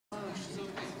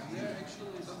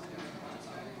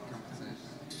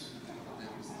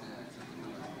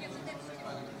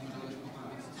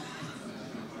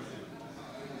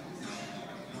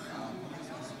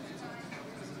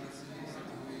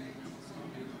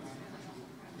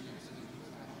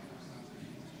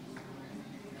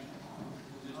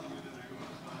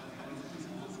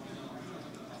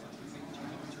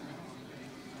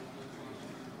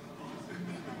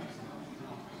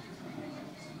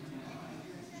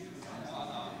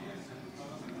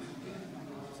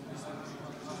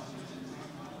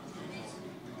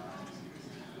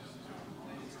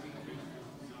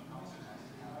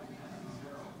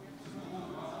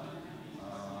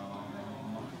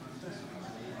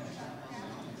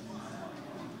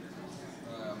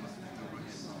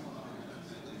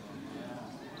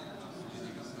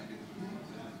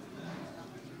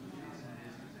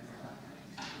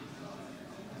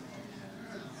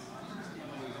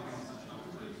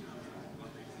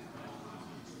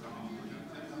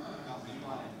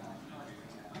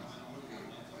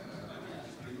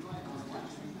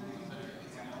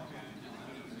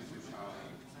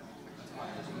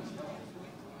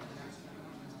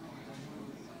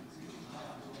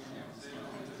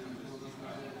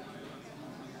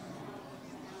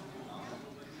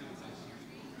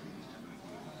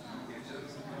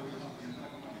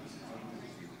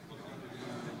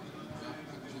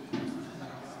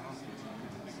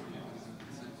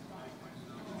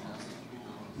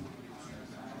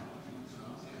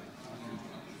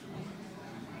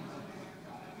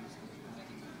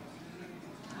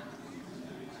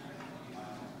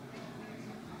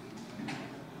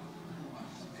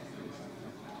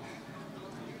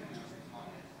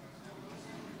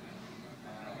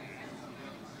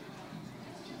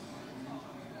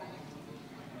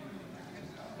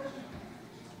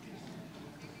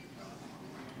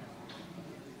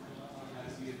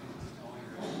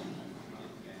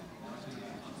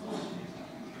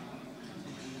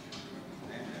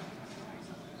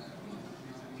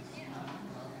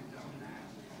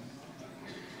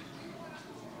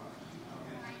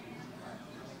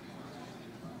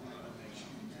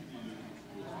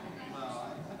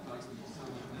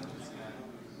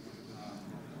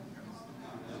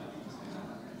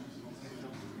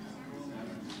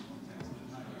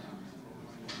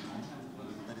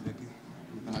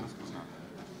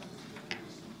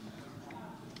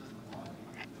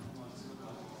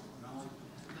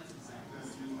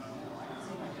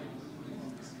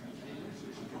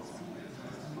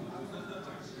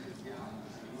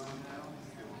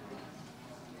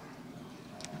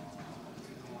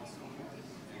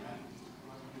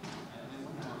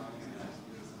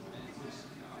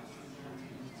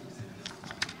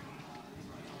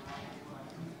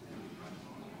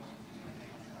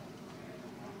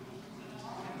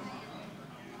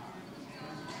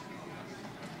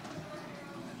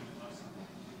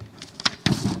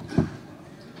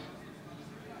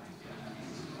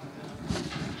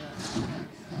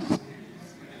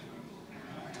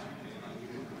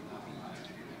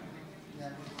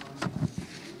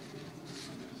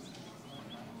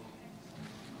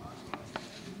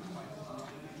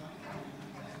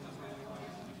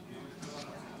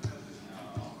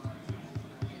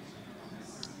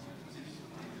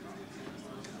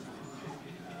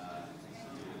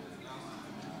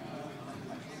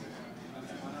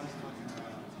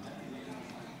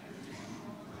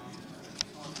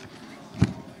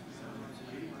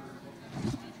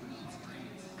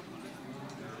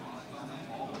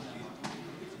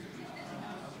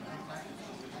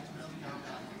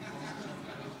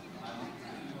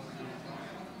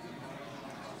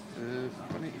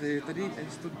Tady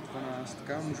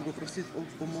S112, můžu poprosit o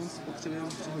pomoc, potřebujeme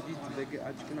přehodit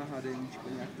VGAčko na HDMIčko,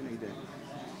 nějak to nejde.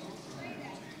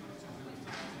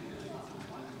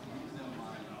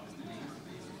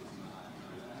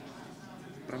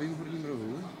 V pravým horním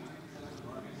rohu.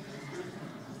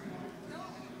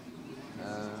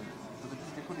 To teď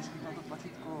jako když kliknu to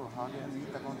tlačítko HDMI,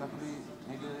 tak on takový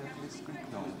někde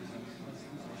skliknout.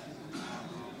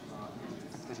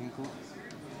 Vteřinku.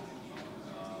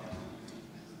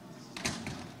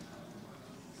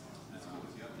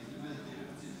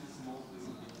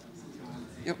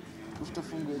 Jo, už to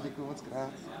funguje, děkuji moc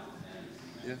krát.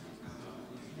 Je.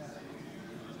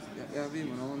 Já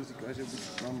vím, no, on říká, že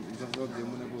bych mám zavolat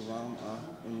jemu nebo vám a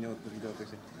on mě odpovídal,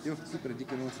 takže jo, super,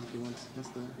 díky moc,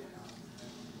 nasle.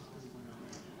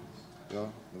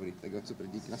 Jo, dobrý, tak jo, super,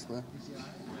 díky, nasle.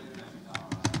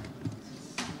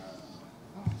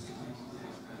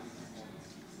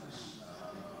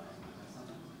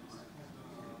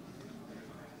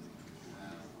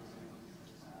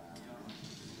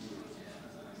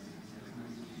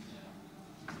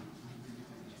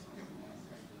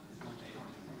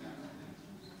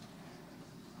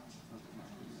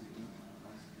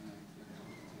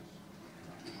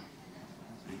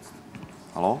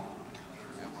 Halo?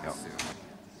 Jo.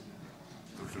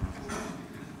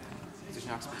 Chceš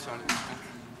nějak speciálně?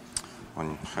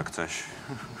 Jak chceš.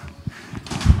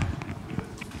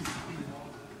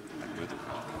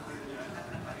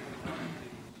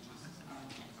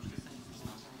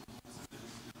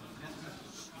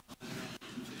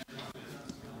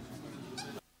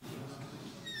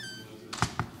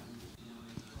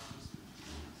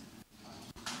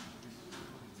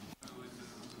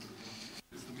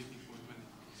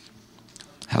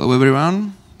 Hello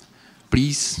everyone,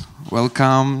 please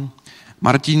welcome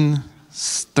Martin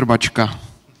Strbačka.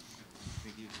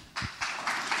 Thank you.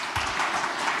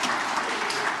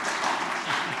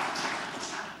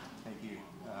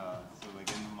 So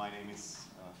again, my name is,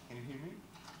 can you hear me?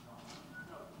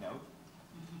 No?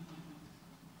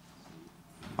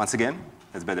 Once again?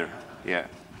 That's better, yeah.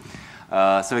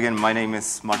 So again, my name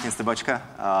is Martin Strbačka.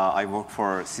 I work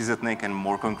for CZNIC and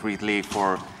more concretely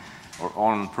for our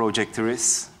own Project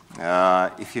Turris.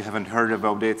 If you haven't heard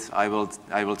about it, I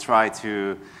will try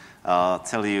to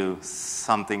tell you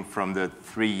something from the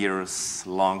 3 years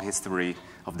long history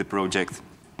of the project,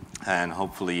 and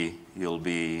hopefully you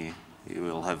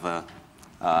will have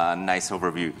a nice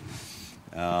overview.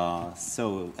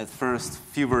 So at first,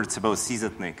 few words about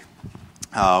CZNIC.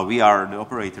 We are the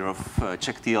operator of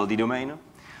Czech TLD domain.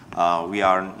 We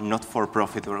are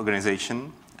not-for-profit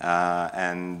organization,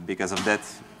 and because of that,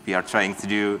 we are trying to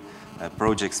do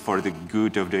projects for the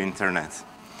good of the internet.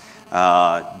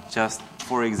 Just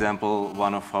for example,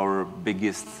 one of our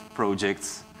biggest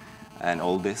projects and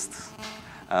oldest,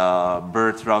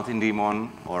 Bird Routing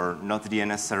Daemon or Not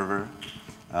DNS server,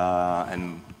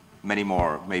 and many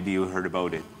more. Maybe you heard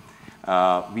about it.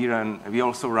 We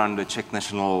also run the Czech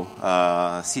national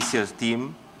CCR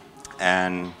team,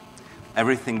 and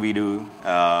everything we do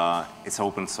is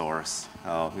open source.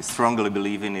 We strongly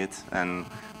believe in it, and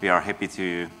we are happy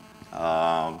to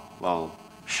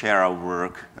share our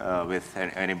work with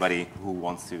anybody who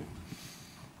wants to.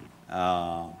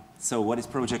 So what is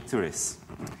Project Turris?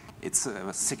 It's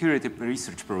a security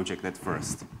research project at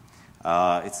first.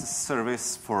 It's a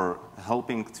service for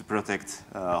helping to protect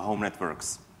home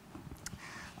networks.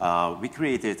 We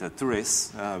created a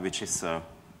Turris, which is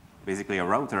basically a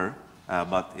router,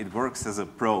 but it works as a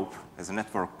probe, as a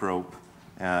network probe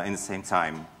in the same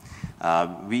time.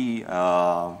 We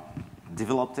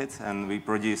developed it, and we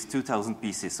produced 2,000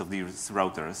 pieces of these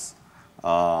routers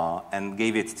and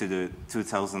gave it to the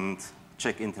 2,000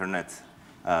 Czech internet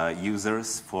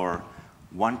users for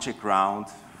 1 Czech round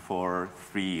for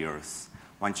 3 years.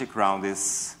 1 Czech round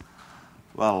is,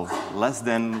 well, less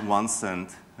than 1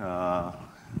 cent,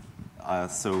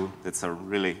 so that's a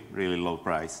really, really low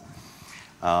price.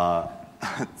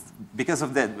 Because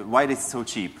of that, why is it so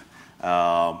cheap?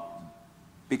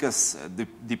 Because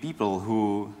the people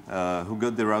who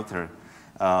got the router,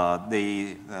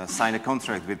 they signed a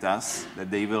contract with us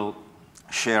that they will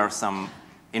share some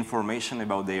information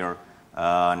about their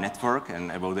network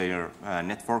and about their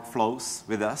network flows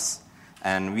with us.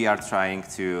 And we are trying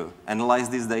to analyze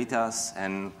these data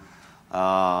and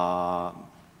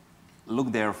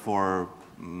look there for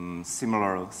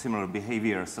similar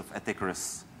behaviors of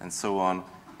attackers and so on.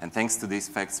 And thanks to these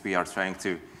facts, we are trying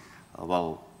to,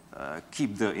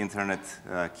 keep the internet,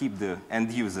 keep the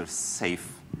end users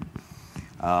safe.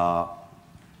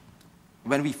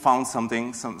 When we found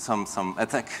something, some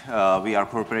attack, we are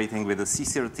cooperating with the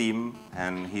CCR team,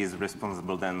 and he is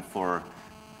responsible then for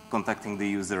contacting the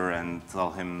user and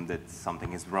tell him that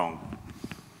something is wrong.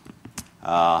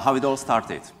 How it all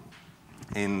started.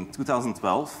 In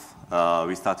 2012,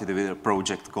 we started with a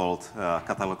project called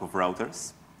Catalog of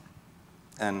Routers.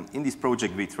 And in this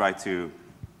project, we try to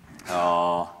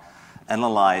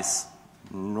analyze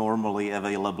normally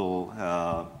available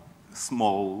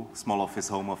small office,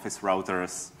 home office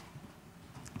routers,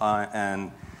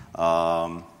 and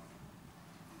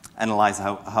analyze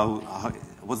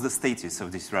what's the status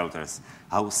of these routers,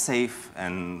 how safe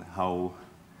and how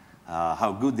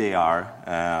good they are.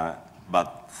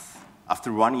 But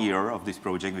after 1 year of this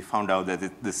project, we found out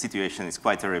that the situation is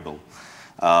quite terrible.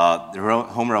 The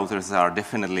home routers are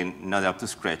definitely not up to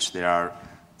scratch. There are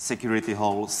security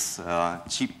holes,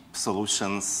 cheap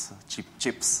solutions, cheap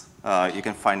chips. You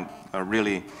can find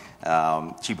really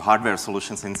cheap hardware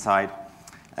solutions inside.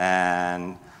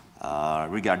 And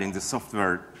regarding the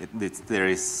software, they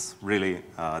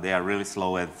are really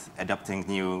slow at adapting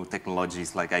new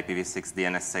technologies like IPv6,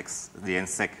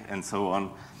 DNSSEC, and so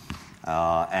on.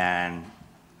 And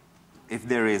if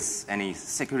there is any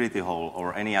security hole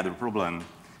or any other problem,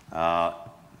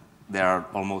 there are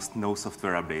almost no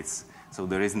software updates. So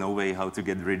there is no way how to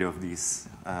get rid of these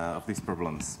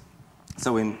problems.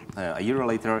 So a year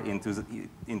later, in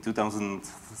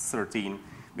 2013,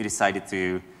 we decided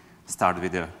to start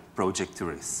with the Project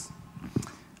Turris.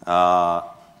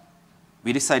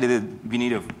 We decided that we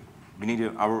needed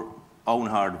our own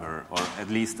hardware, or at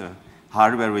least a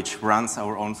hardware which runs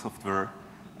our own software,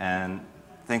 and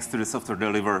thanks to the software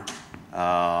delivers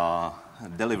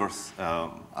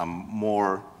a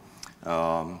more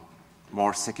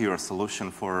secure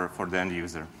solution for the end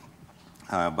user.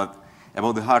 But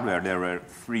about the hardware, there were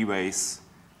 3 ways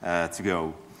to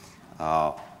go.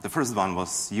 The first one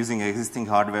was using existing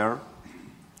hardware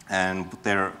and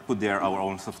put there our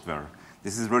own software.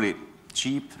 This is really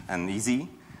cheap and easy,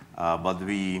 but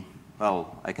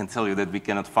I can tell you that we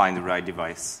cannot find the right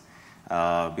device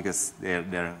because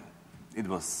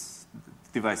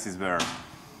devices were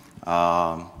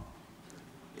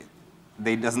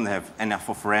they doesn't have enough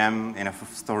of RAM, enough of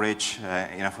storage,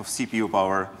 enough of CPU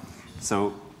power.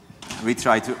 So we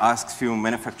try to ask few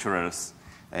manufacturers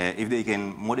if they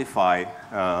can modify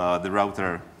the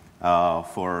router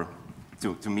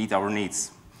to meet our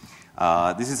needs.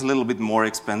 This is a little bit more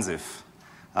expensive,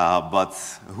 but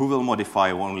who will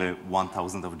modify only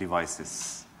 1,000 of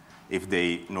devices if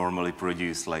they normally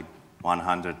produce like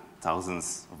 100,000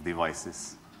 of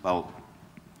devices? Well,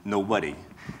 nobody.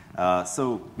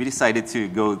 So we decided to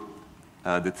go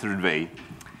the third way,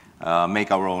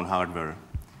 make our own hardware.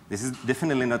 This is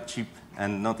definitely not cheap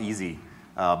and not easy,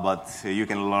 but you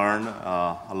can learn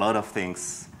a lot of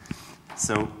things.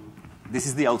 So this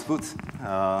is the output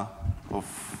of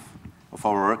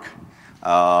our work,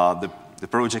 the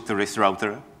Project Turris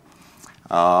router.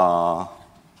 Well,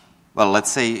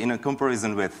 let's say in a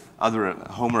comparison with other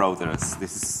home routers,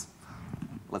 this is,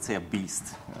 let's say, a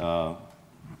beast.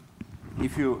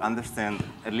 If you understand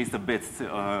at least a bit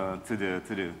to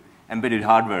the embedded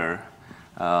hardware,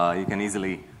 you can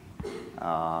easily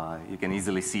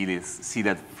see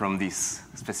that from this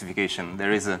specification.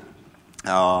 There is a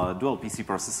dual PC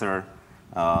processor,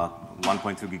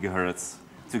 1.2 gigahertz,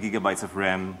 2 gigabytes of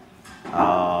RAM,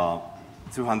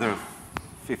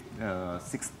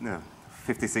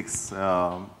 256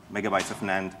 megabytes of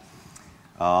NAND.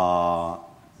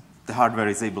 The hardware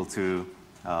is able to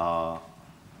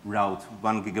route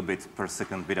 1 gigabit per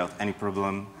second without any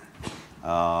problem. 2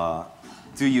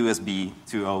 USB,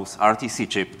 2 OS, RTC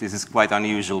chip. This is quite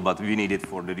unusual, but we need it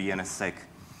for the DNSSEC,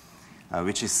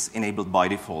 which is enabled by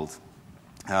default.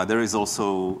 There is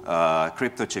also a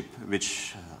crypto chip,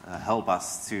 which help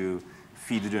us to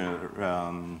feed the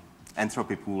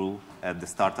entropy pool at the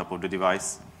startup of the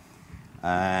device.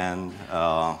 And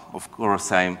of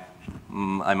course, I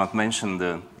must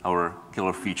mention our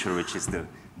killer feature, which is the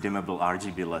dimmable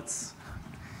RGB LEDs.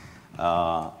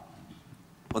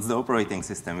 What's the operating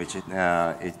system which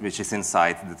is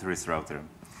inside the Turris router?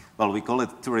 Well, we call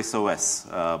it Turris OS,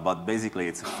 but basically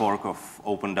it's a fork of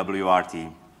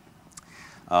OpenWRT.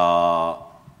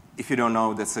 If you don't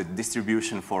know, that's a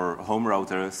distribution for home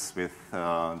routers with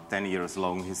 10 years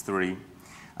long history.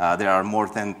 There are more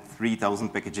than 3,000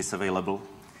 packages available,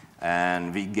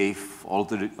 and we gave all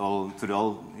the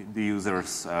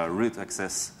users root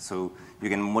access, so you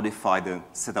can modify the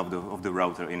setup of the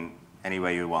router in any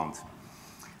way you want.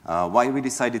 Why we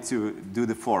decided to do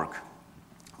the fork?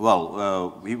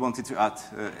 Well, we wanted to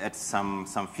add some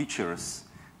features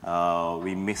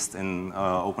we missed in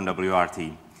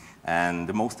OpenWRT, and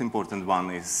the most important one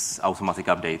is automatic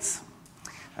updates.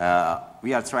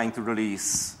 We are trying to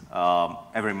release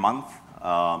every month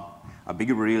a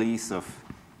bigger release of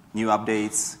new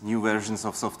updates, new versions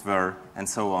of software, and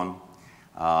so on.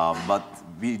 But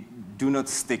we do not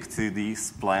stick to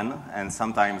this plan, and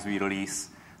sometimes we release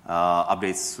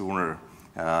updates sooner.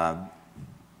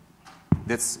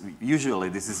 This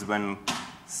is when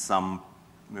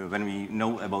we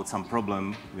know about some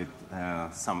problem with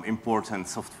some important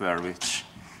software which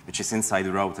is inside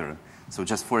the router. So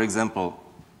just for example,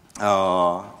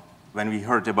 when we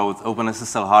heard about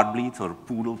OpenSSL heartbleed or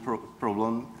poodle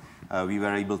problem, we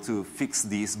were able to fix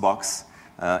these bugs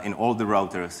in all the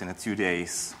routers in 2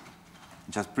 days.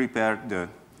 Just prepare the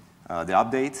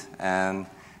update, and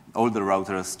all the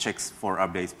routers checks for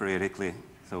updates periodically,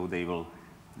 so they will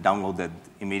download that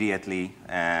immediately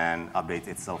and update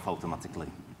itself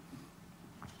automatically.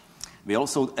 We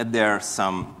also add there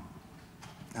some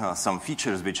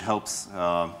features which helps,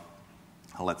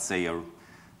 let's say,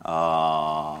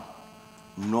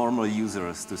 normal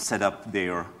users to set up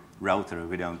their router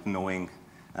without knowing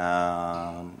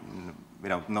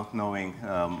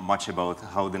much about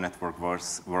how the network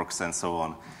works and so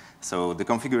on. So the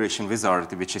configuration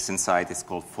wizard, which is inside, is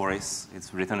called Forris.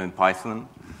 It's written in Python,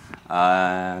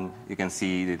 and you can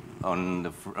see it on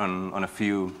a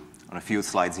few on a few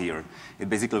slides here. It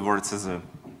basically works as a,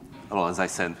 well, as I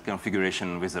said,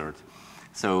 configuration wizard.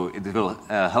 So it will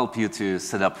help you to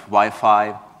set up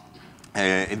Wi-Fi.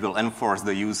 It will enforce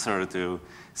the user to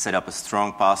set up a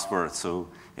strong password, so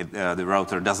the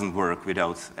router doesn't work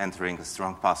without entering a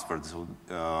strong password. So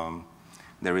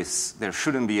there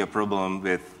shouldn't be a problem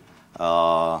with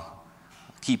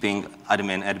keeping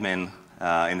admin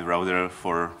in the router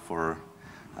for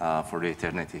the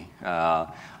eternity.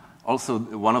 Also,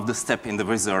 one of the steps in the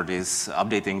wizard is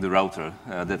updating the router.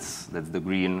 That's the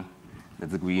green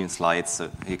slide. So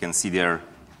you can see there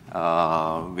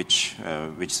which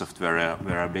software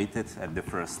were updated at the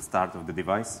first start of the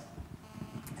device,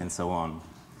 and so on.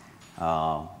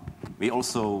 We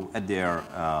also add there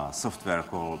software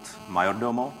called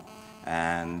Mayordomo,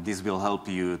 and this will help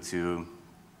you to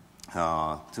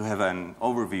have an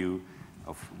overview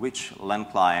of which LAN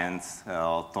client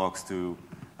talks to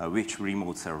which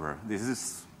remote server.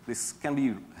 This can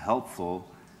be helpful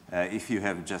if you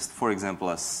have just, for example,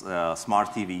 a smart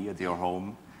TV at your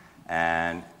home,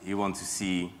 and you want to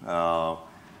see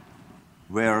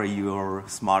where your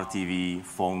smart TV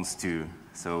phones to.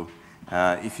 So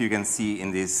if you can see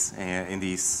in this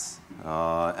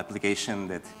application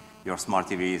that your smart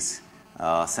TV is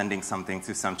sending something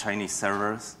to some Chinese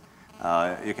servers,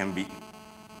 you can be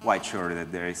quite sure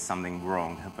that there is something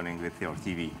wrong happening with your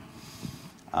TV.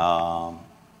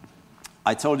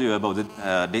 I told you about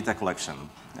the data collection.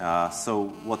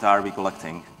 So what are we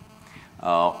collecting?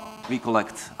 We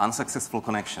collect unsuccessful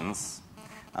connections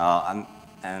and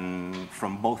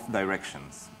from both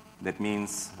directions. That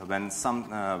means when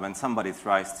somebody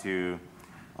tries to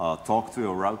talk to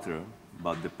a router,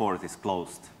 but the port is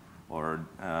closed, or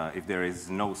if there is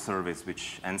no service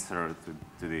which answers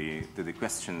to the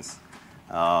questions,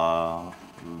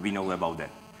 we know about that.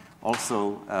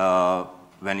 Also,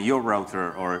 when your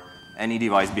router or any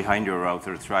device behind your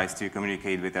router tries to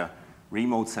communicate with a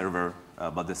remote server,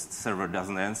 but the server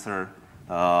doesn't answer,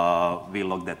 we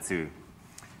log that too.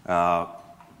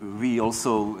 We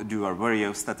also do our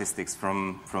various statistics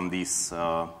from these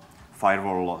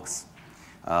firewall logs.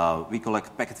 We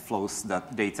collect packet flows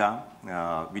data.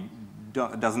 We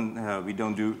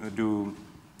don't do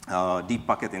deep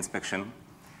packet inspection,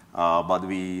 but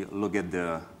we look at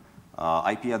the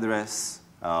IP address,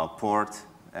 port,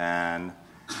 and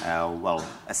well,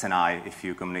 SNI if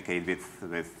you communicate with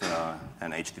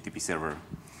an HTTP server.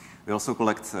 We also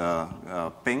collect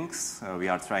pings. We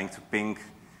are trying to ping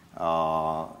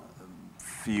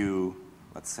few,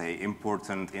 let's say,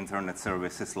 important internet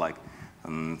services like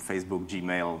Facebook,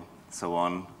 Gmail, so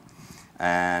on.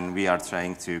 And we are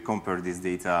trying to compare this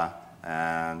data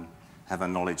and have a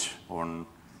knowledge on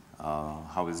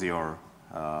how is your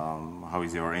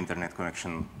internet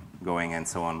connection going and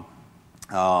so on.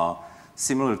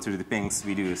 Similar to the pings,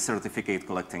 we do certificate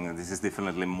collecting, and this is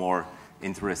definitely more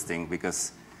interesting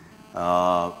because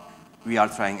we are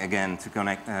trying again to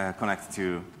connect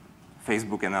to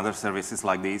Facebook and other services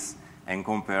like this and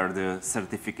compare the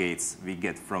certificates we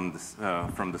get from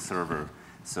the server.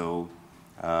 So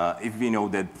if we know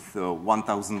that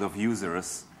 1,000 of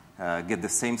users get the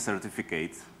same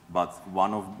certificate, but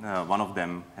one of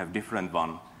them have different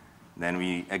one, then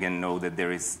we again know that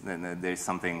there is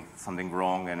something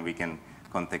wrong, and we can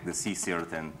contact the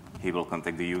CCERT, and he will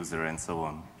contact the user, and so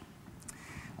on.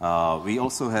 We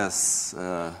also have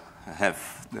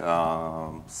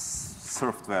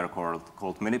software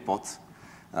called Minipot.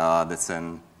 That's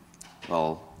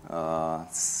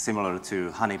similar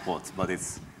to Honeypot, but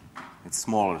it's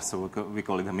smaller, so we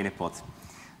call it a Minipot.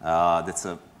 That's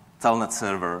a telnet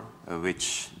server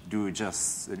which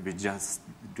does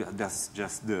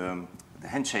just the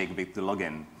handshake with the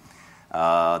login.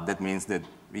 That means that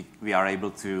we are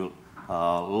able to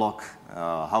log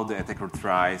how the attacker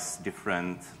tries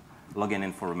different login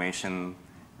information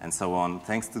and so on.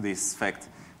 Thanks to this fact,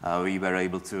 we were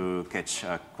able to catch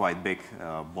a quite big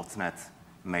botnet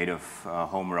made of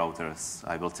home routers.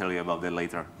 I will tell you about that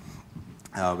later.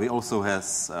 We also have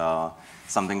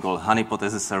something called Honeypot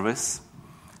as a service.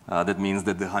 That means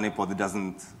that the Honeypot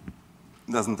doesn't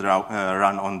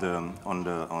run on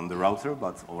the router,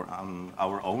 but on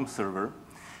our own server.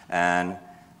 And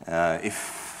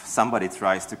if somebody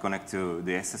tries to connect to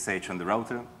the SSH on the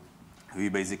router, we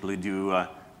basically do a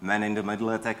man-in-the-middle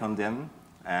attack on them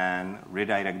and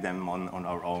redirect them on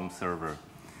our own server.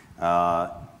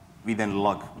 We then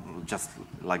log, just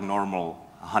like normal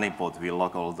honeypot, we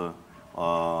log all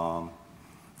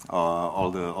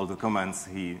the commands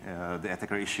the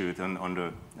attacker issued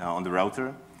on the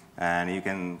router, and you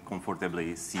can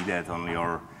comfortably see that on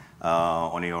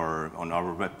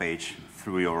our web page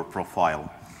through your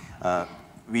profile.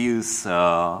 we use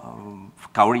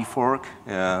Cowrie fork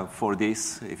for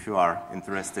this. If you are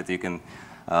interested, you can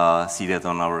see that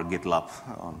on our GitLab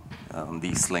on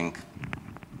this link.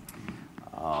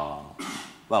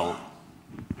 Well,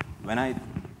 when I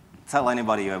tell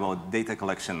anybody about data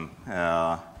collection,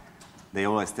 they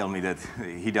always tell me that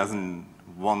he doesn't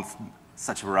want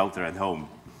such a router at home.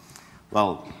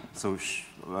 Well, so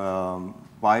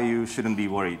why you shouldn't be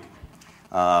worried?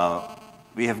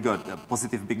 We have got a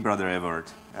positive Big Brother award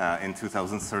in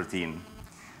 2013.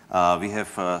 We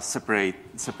have a separate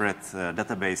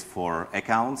database for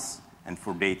accounts and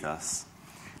for datas.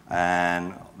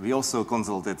 And we also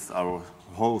consulted our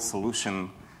whole solution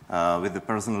with the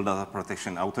Personal Data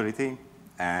Protection Authority,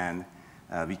 and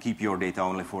we keep your data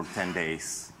only for 10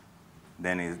 days.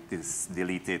 Then it is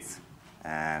deleted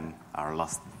and are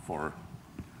lost for.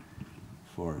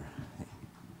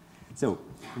 So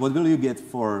what will you get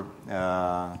for,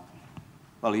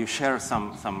 well, you share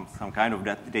some kind of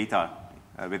that data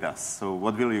with us. So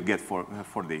what will you get for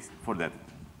that?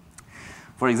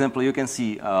 For example, you can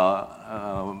see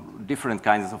different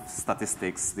kinds of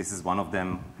statistics. This is one of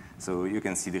them. So you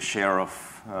can see the share of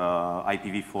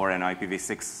IPv4 and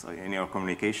IPv6 in your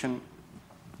communication.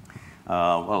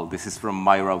 Well, this is from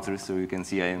my router, so you can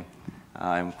see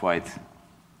I'm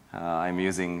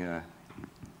using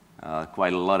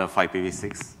quite a lot of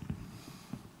IPv6.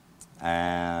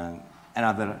 And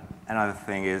another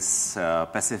thing is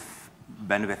passive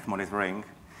bandwidth monitoring.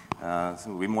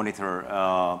 So we monitor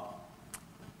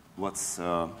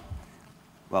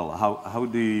well, how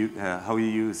you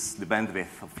use the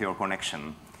bandwidth of your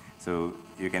connection. So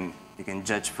you can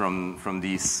judge from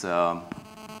these. You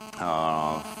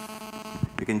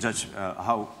can judge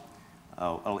how.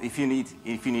 Well, if you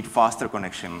need faster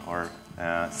connection or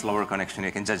slower connection,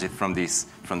 you can judge it from these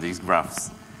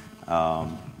graphs.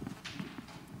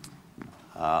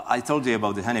 I told you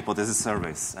about the honeypot as a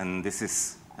service, and this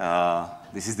is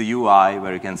the UI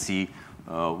where you can see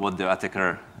what the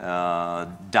attacker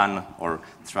done or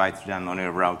tried to done on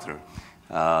your router.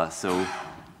 So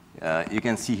you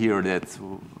can see here that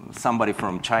somebody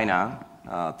from China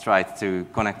tried to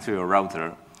connect to your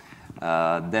router.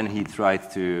 Then he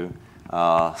tried to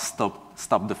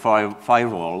stop the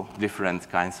firewall, different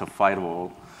kinds of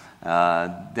firewall.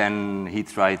 Then he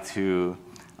tried to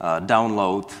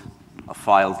download a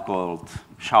file called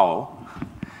SOHO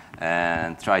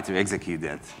and try to execute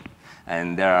that.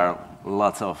 And there are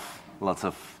lots of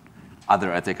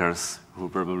other attackers who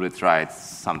probably tried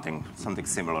something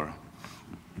similar.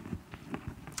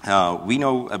 We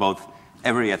know about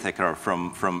every attacker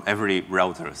from every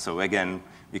router. So again,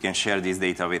 we can share this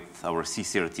data with our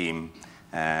CSIR team,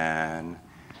 and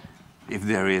if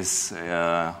there is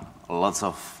lots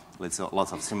of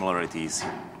similarities,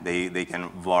 they can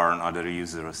warn other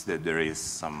users that there is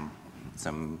some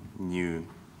new,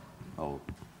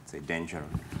 say, danger.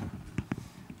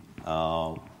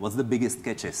 What's the biggest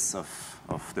catches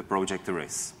of the Project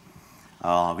Turris?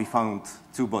 We found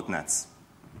 2 botnets.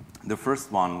 The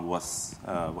first one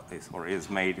is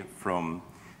made from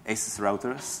ASUS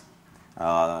routers.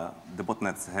 The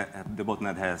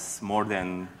botnet has more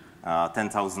than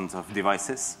 10,000 of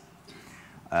devices,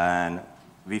 and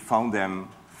we found them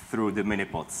through the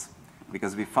minipods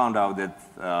because we found out that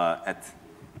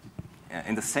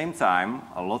in the same time,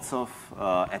 lots of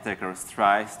attackers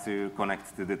try to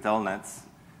connect to the telnet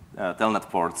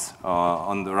ports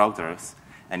on the routers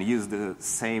and use the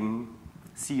same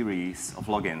series of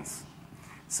logins.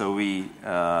 So we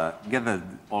gathered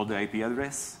all the IP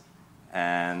address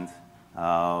and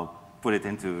put it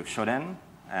into Shodan,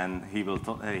 and he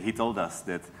told us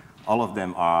that all of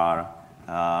them are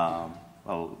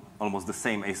well, almost the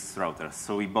same ASUS routers.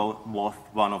 So we bought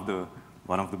one of the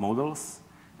models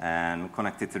and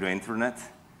connected to the internet.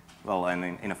 Well,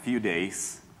 and in a few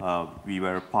days, we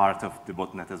were part of the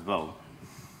botnet as well.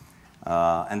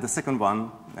 And the second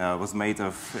one was made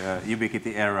of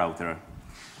Ubiquiti Air router.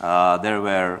 There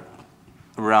were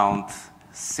around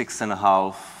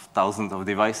 6,500 of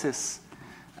devices,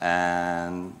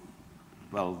 and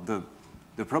well,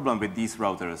 the problem with these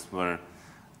routers were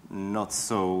not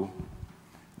so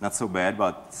bad,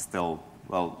 but still,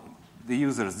 well, the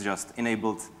users just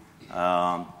enabled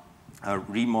a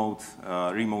remote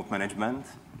management,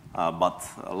 but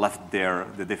left there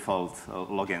the default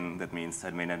login. That means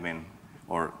admin,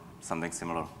 or something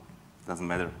similar. Doesn't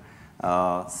matter.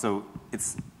 So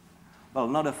it's, well,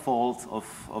 not a fault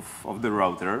of the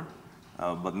router,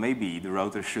 but maybe the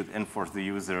router should enforce the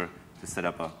user to set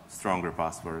up a stronger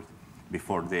password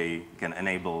before they can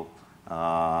enable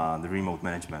the remote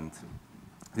management.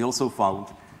 We also found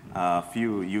a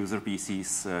few user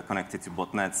PCs connected to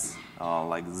botnets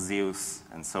like Zeus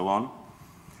and so on.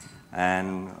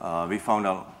 And we found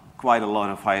quite a lot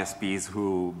of ISPs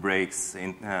who breaks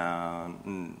internet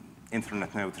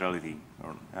neutrality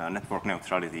or network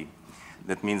neutrality.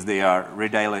 That means they are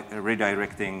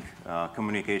redirecting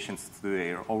communications to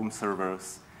their own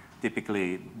servers.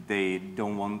 Typically, they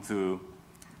don't want to.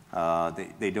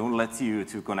 They don't let you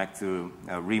to connect to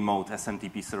remote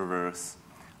SMTP servers,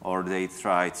 or they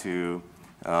try to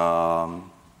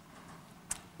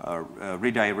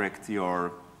redirect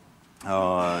your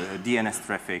DNS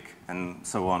traffic and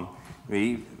so on.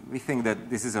 We think that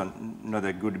this is not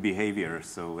a good behavior.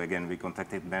 So again, we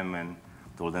contacted them and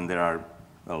told them there are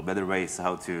better ways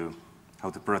how to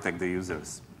protect the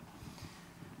users.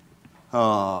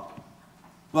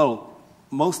 Well,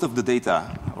 most of the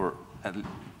data, or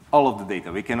all of the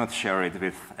data, we cannot share it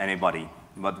with anybody,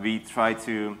 but we try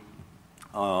to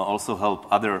also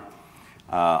help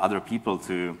other people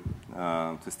to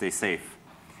stay safe.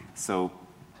 So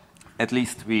at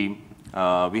least we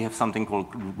have something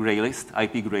called gray list,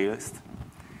 IP gray list,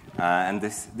 and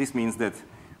this means that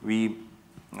we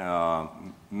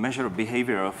measure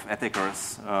behavior of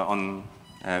attackers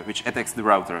which attacks the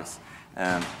routers,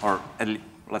 or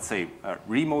let's say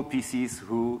remote PCs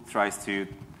who tries to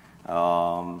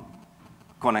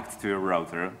connect to your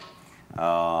router.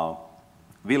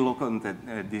 We look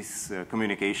at this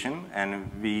communication,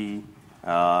 and we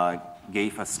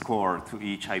gave a score to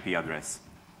each IP address.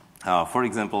 For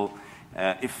example,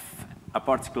 if a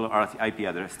particular IP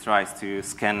address tries to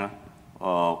scan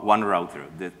one router,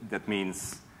 that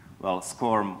means, well,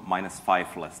 score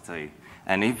 -5, let's say.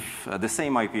 And if the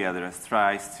same IP address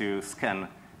tries to scan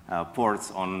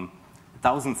ports on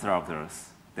thousands routers,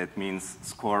 that means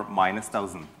score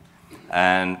 -1000.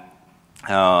 And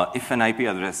if an IP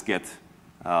address gets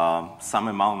some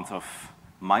amount of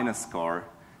minus score,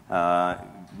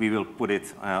 we will put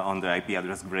it on the IP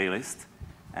address gray list,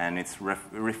 and it's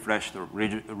refreshed or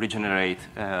regenerate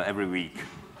every week.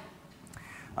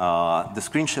 The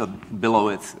screenshot below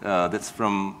it, that's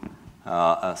from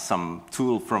some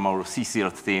tool from our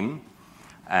CCRT team,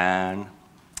 and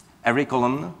every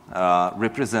column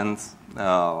represents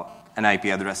an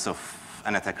IP address of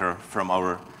an attacker from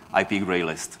our IP gray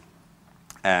list.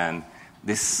 And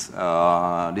this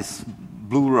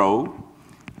blue row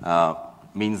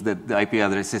means that the IP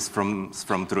address is from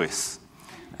Turris.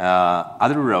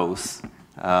 Other rows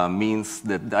means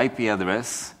that the IP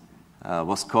address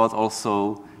was caught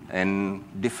also in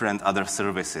different other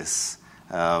services,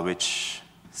 which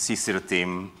CCRT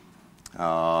team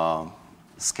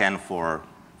scan for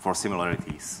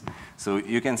similarities. So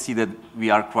you can see that we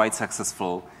are quite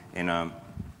successful in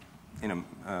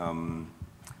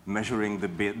measuring the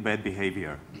bad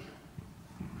behavior.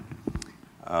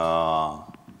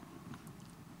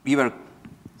 We were,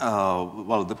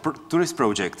 well, the Turris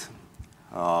project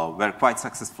were quite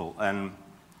successful,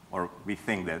 or we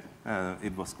think that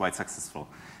it was quite successful.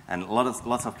 And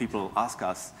lots of people ask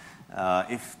us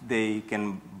if they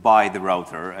can buy the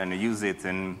router and use it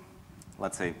in,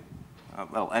 let's say,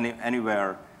 well,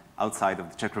 anywhere outside of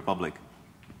the Czech Republic.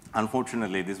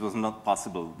 Unfortunately, this was not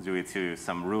possible due to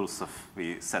some rules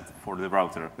we set for the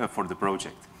router, for the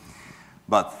project.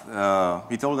 But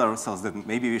we told ourselves that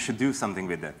maybe we should do something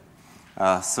with that.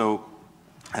 So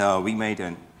we made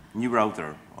a new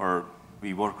router, or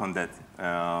we work on that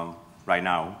right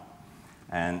now.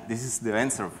 And this is the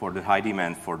answer for the high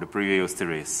demand for the previous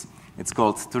Turris. It's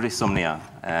called Turris Omnia,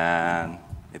 and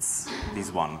it's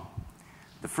this one.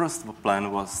 The first plan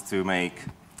was to make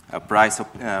a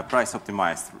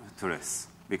price-optimized Turris,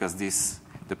 because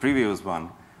the previous one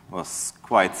was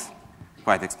quite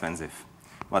expensive.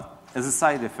 But as a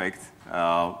side effect,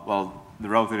 well, the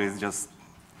router is just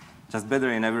better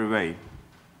in every way.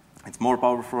 It's more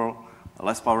powerful,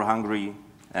 less power hungry,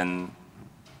 and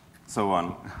so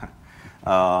on.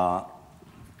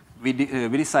 We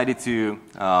decided to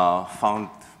fund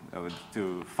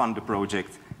the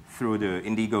project through the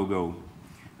Indiegogo.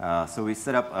 So we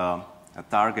set up a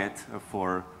target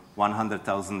for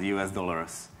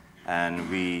 $100,000 and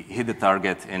we hit the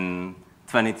target in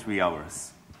 23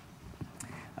 hours.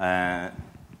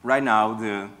 Right now,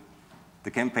 the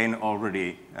campaign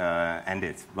already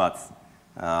ended, but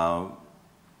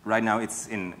right now it's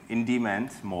in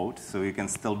demand mode, so you can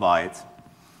still buy it.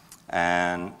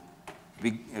 And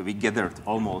we gathered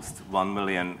almost $1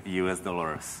 million,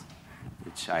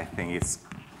 which I think is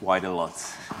quite a lot.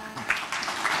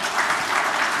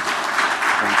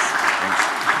 Thanks.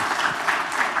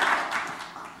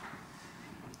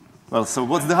 Well, so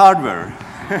what's the hardware?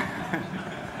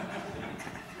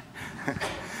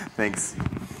 Thanks.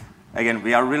 again,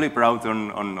 we are really proud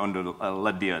on the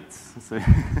LEDs. So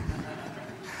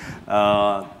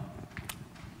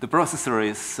the processor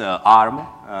is ARM,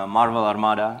 Marvel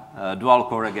Armada, dual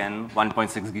core again,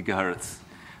 1.6 gigahertz.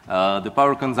 The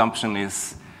power consumption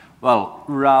is, well,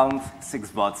 around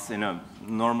 6 watts in a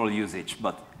normal usage,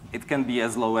 but it can be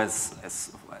as low as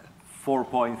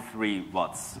 4.3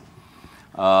 watts.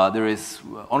 There is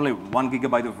only 1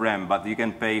 gigabyte of RAM, but you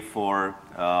can pay for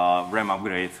RAM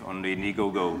upgrade on the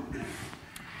Indiegogo.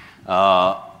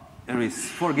 There is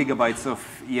 4 gigabytes of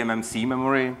eMMC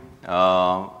memory,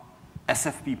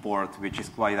 SFP port, which is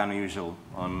quite unusual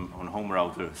on home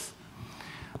routers.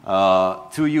 2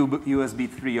 USB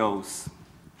 3.0s,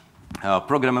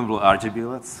 programmable RGB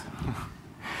LEDs,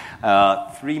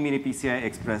 3 mini PCI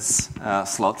Express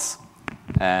slots,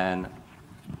 and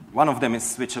one of them is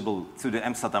switchable to the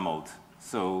mSATA mode.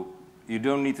 So you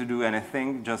don't need to do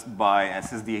anything, just buy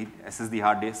SSD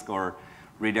hard disk or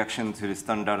reduction to the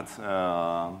standard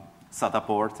SATA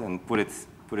port and put it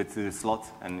to the slot,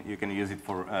 and you can use it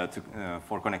for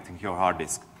connecting your hard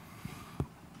disk.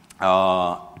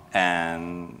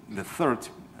 And the third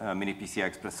mini PCI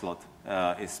Express slot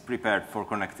is prepared for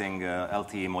connecting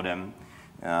LTE modem.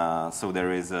 So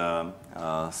there is a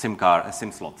SIM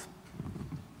slot.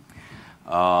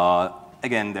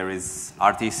 Again, there is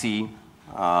RTC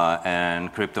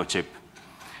and crypto chip.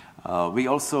 We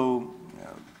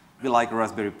like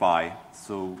Raspberry Pi,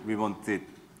 so we wanted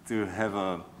to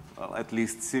have at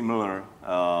least similar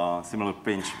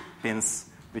pins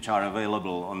which are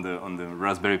available on the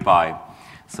Raspberry Pi.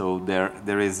 So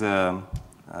there is a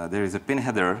pin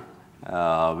header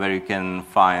where you can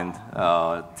find 10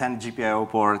 GPIO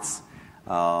ports,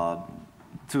 2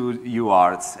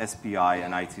 UARTs, SPI,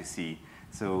 and I2C.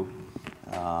 So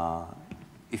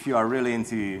if you are really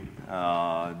into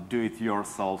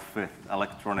do-it-yourself with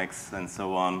electronics and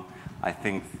so on, I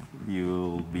think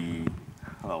you'll be,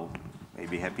 well,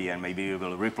 maybe happy, and maybe you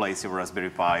will replace your Raspberry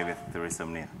Pi with Turris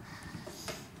Omnia.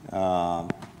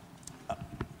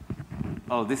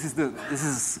 This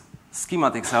is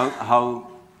schematics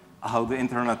how the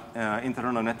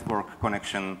internal network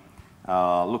connection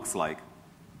looks like.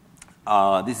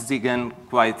 This is again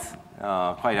quite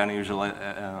unusual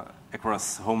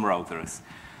across home routers.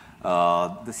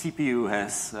 The CPU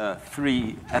has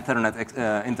 3 Ethernet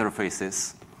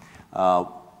interfaces.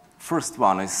 First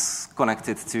one is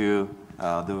connected to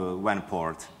the WAN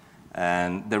port,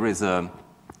 and there is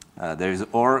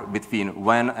OR between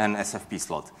WAN and SFP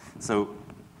slot. So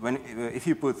if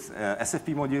you put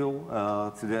SFP module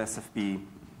to the SFP,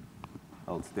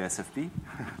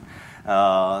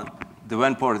 the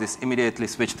WAN port is immediately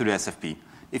switched to the SFP.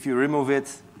 If you remove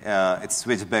it, it's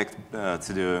switched back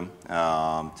to the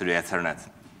Ethernet.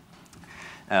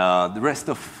 The rest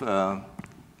of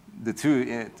the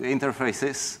 2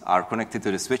 interfaces are connected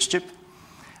to the switch chip,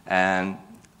 and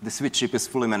the switch chip is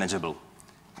fully manageable.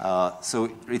 So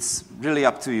it's really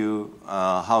up to you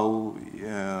how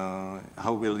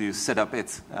will you set up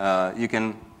it. You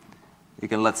can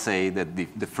let's say that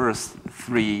the first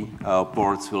 3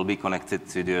 ports will be connected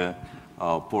to the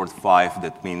port 5,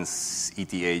 that means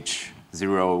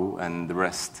ETH0, and the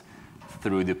rest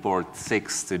through the port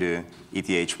 6 to the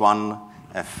ETH1,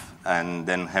 F, and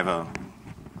then have a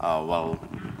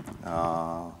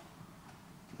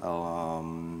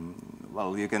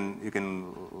you can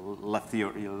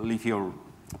leave your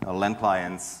LAN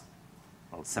clients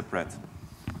separate.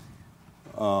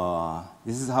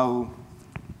 This is how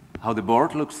the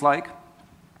board looks like.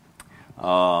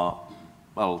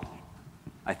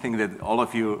 I think that all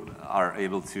of you are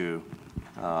able to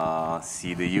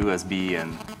see the USB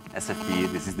and SFP.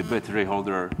 This is the battery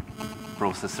holder,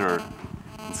 processor,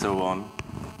 and so on.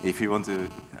 If you want to,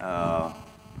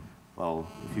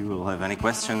 if you will have any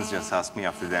questions, just ask me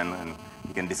after then, and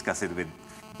you can discuss it with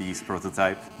these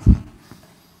prototypes.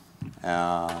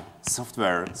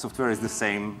 Software is the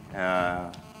same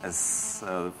as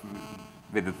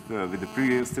with the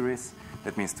previous Turris.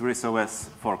 That means Turris OS,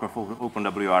 fork of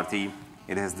OpenWRT.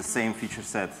 It has the same feature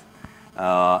set,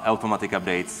 automatic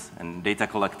updates and data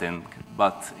collecting,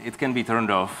 but it can be turned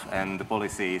off, and the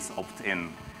policy is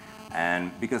opt-in.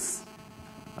 And because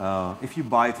if you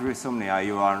buy Turris Omnia,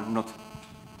 you are not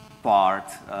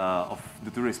part of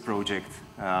the Turris project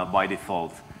by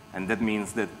default, and that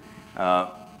means that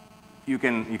you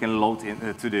can load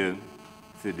to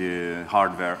the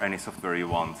hardware any software you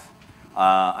want.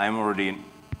 I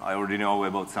already know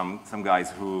about some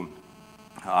guys who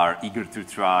are eager to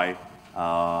try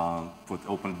put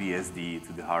OpenBSD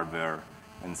to the hardware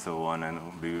and so on, and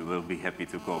we will be happy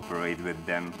to cooperate with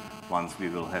them once we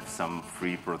will have some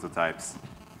free prototypes.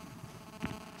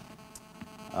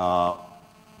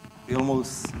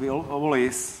 we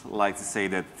always like to say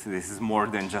that this is more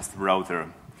than just a router,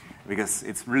 because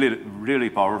it's really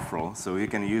powerful. So you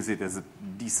can use it as a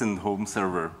decent home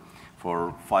server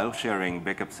for file sharing,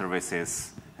 backup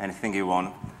services, anything you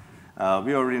want.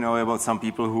 We already know about some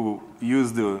people who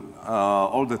use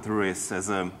all the Turris as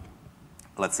a,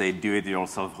 let's say,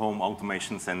 do-it-yourself home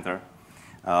automation center.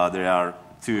 There are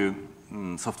two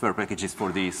software packages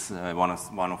for these. One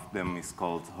of them is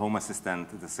called Home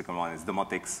Assistant. The second one is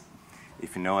Domotics.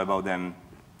 If you know about them,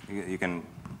 you can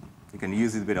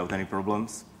use it without any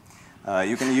problems.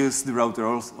 You can use the router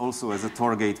also as a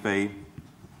Tor gateway,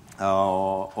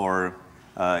 or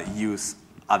use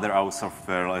other out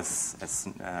software as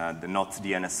the NOT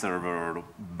DNS server, or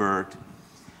BERT,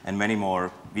 and many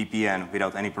more, VPN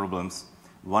without any problems.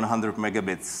 100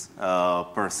 megabits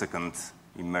per second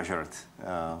measured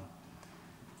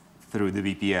through the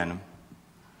VPN.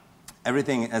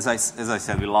 Everything, as I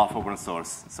said, we love open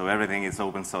source, so everything is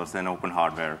open source and open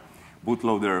hardware.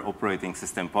 Bootloader, operating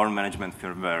system, power management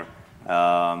firmware.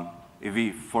 If we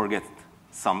forget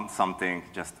something,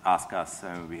 just ask us,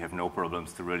 and we have no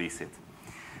problems to release it.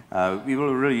 We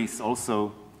will release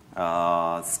also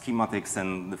schematics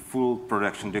and the full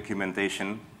production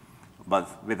documentation,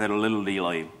 but with a little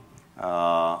delay.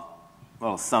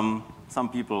 Well, some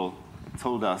people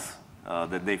told us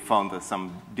that they found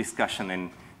some discussion in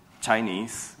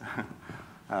Chinese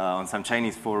on some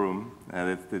Chinese forum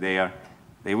that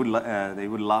they would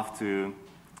love to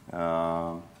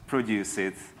produce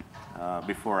it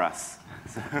before us.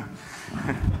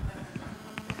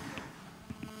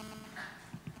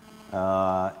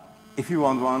 If you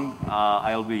want one,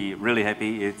 I'll be really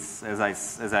happy. It's as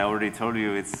I already told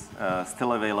you, it's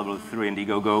still available through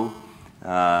Indiegogo.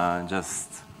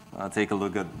 Just take a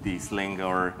look at this link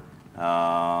or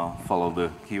follow the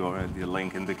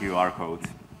link in the QR code.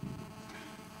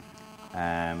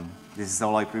 This is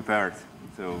all I prepared.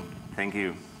 So thank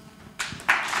you.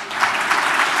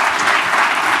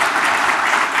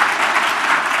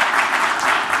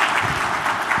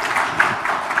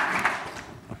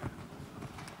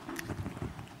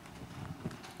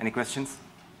 Any questions?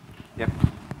 Yep.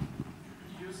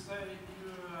 You say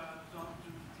you don't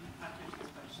do the package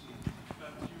inspection,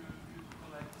 but you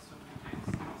collect certificates.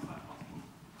 Is that possible?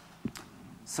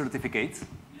 Certificates?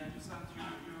 Yeah, you said you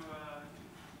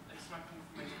extract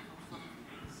information from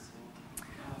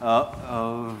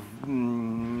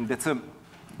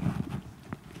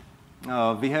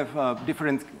certificates. We have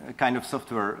different kind of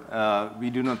software.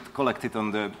 We do not collect it on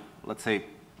the, let's say,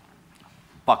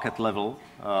 packet level,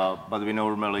 but we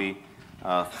normally,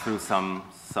 through some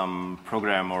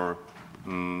program or,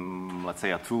 let's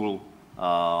say, a tool,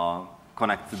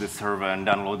 connect to the server and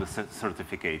download the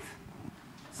certificate.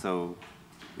 So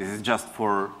this is just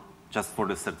for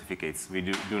the certificates. We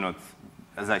do not,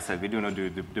 as I said, we do not do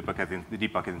the packet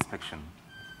inspection.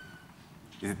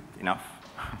 Is it enough?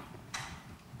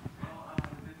 Well, I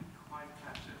didn't quite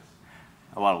catch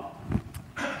it. Well,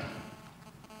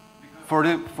 for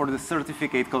the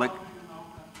certificate collect. How do you know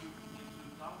that you need to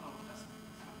download the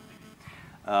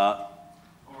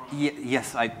certificate?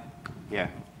 Yes,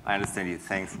 I understand you.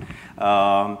 Thanks.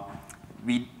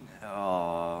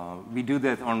 We do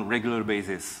that on regular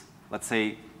basis. Let's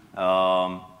say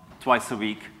twice a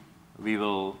week we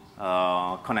will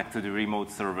connect to the remote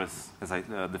servers,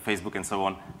 the Facebook and so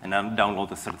on, and then download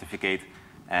the certificate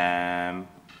and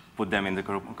put them in the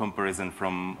comparison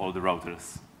from all the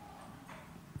routers.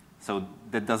 So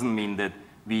that doesn't mean that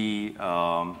we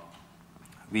are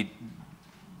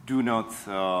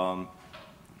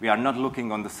not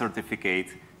looking on the certificate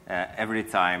every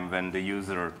time when the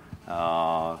user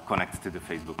connects to the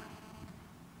Facebook.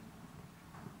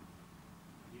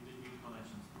 You did new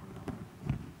connections for them.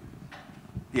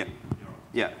 Yeah,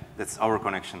 yeah, that's our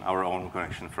connection, our own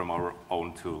connection from our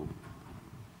own tool.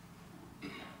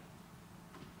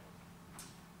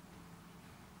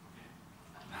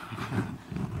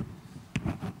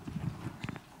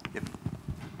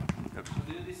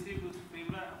 Do you distribute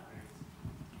firmware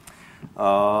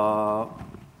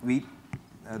upgrades?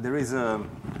 There is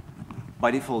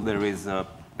by default there is a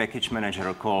package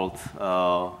manager called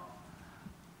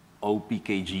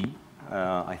OPKG,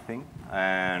 I think,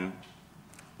 and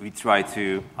we try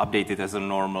to update it as a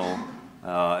normal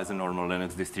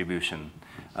Linux distribution.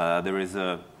 There is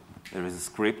a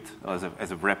script as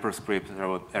a wrapper script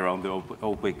around the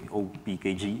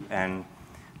OPKG, and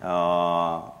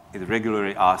it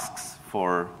regularly asks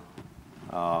for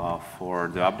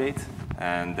the update,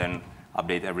 and then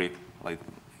update every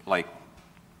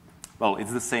well,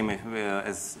 it's the same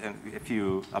as if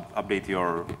you update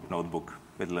your notebook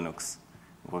with Linux.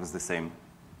 It works the same.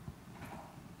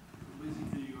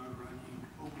 Basically, you are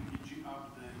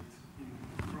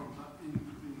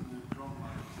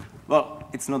Well,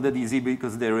 it's not that easy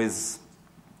because there is,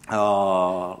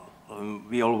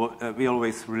 we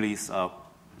always release a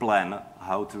plan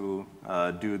how to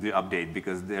do the update,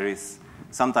 because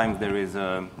sometimes there is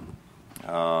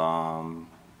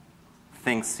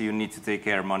things you need to take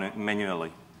care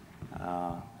manually,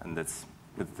 and that's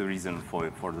the reason for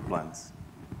the plans.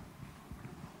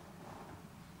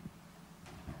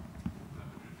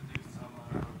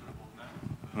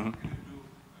 Mm-hmm.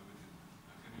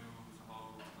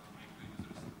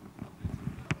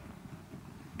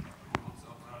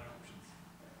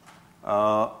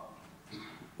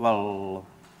 Well,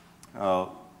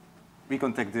 we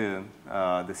contact the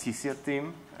CCR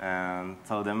team and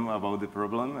tell them about the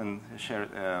problem and share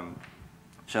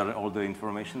all the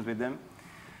information with them.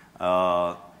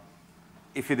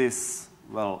 If it is,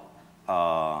 well,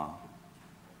 a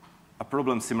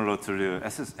problem similar to the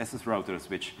SS routers,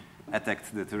 which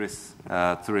attacked the Turris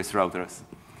routers,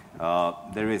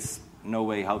 there is no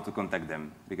way how to contact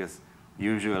them, because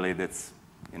usually that's,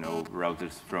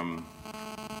 routers from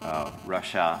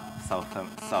Russia, South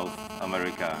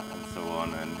America, and so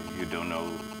on, and you don't know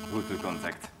who to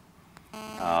contact.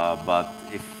 But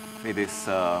if it is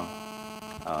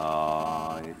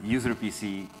user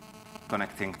PC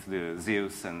connecting to the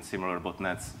Zeus and similar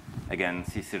botnets, again,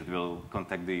 CSIRT will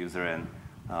contact the user and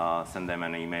send them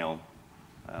an email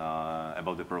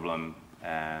about the problem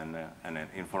and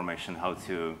information how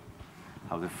to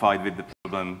fight with the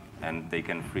problem, and they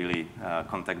can freely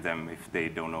contact them if they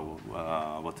don't know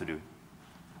what to do.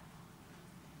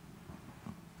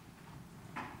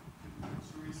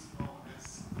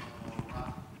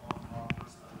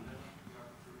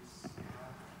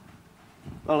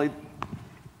 Well, it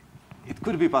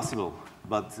could be possible,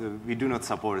 but we do not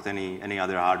support any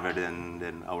other hardware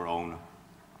than our own.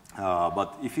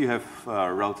 But if you have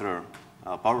a router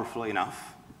powerful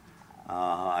enough,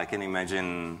 I can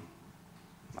imagine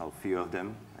a few of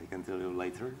them. I can tell you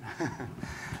later.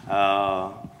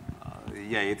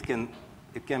 Yeah, it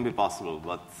can be possible,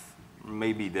 but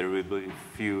maybe there will be a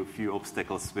few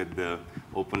obstacles with the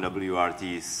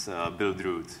OpenWRT's build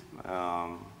route,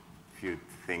 few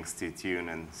things to tune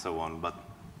and so on. But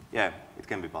yeah, it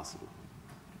can be possible.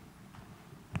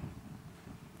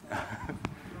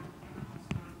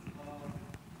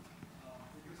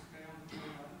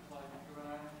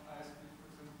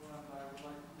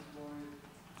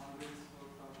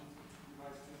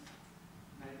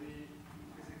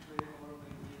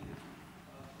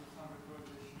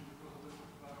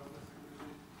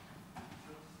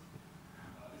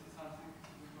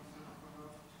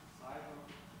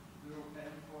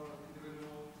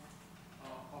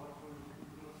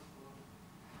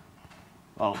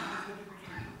 Well,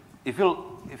 if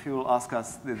you'll ask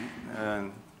us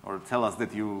or tell us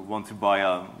that you want to buy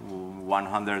a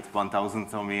 100,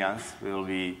 1,000 Omnias, we'll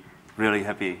be really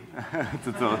happy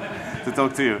to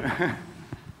talk to you. Can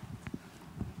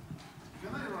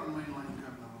I run mainline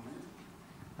kernel on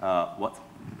it? What?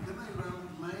 Can I run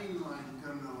mainline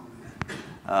kernel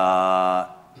on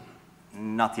it?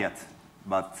 Not yet,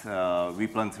 but we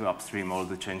plan to upstream all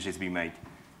the changes we made.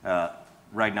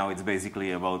 Right now, it's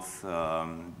basically about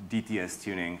DTS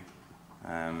tuning.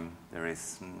 There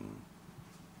is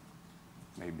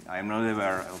maybe I'm not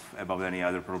aware about any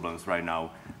other problems right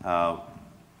now.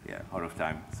 Yeah, out of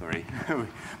time. Sorry,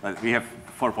 but we have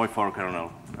 4.4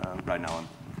 kernel right now.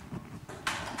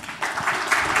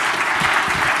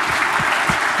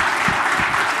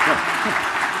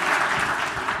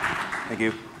 Thank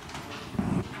you.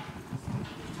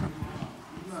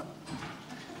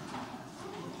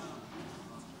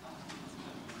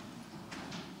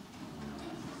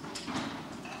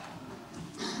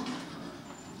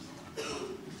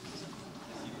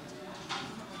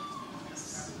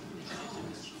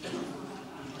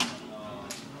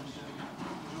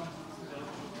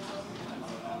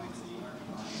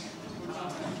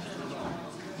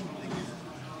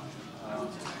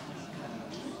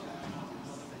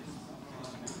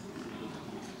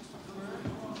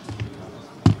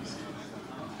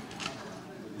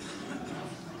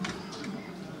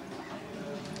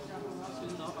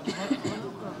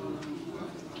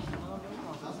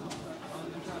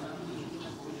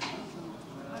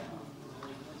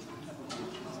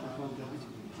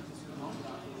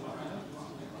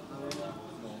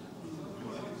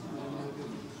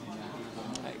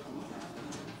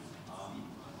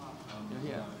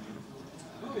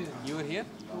 You were here?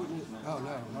 Oh,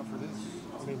 no, not for this.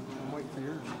 I mean, I'm waiting for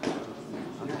yours.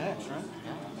 You're next, right?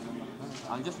 Yeah.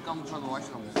 I'm just coming from the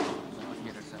washroom. So I can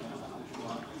get it set.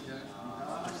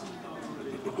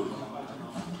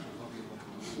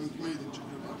 It's made in Czech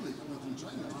Republic, not in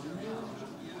China.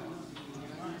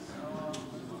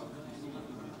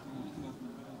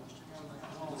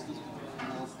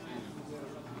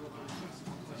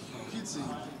 see.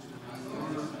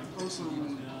 Also,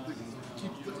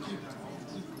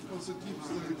 keeps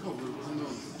the recovery to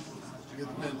not get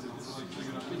vented.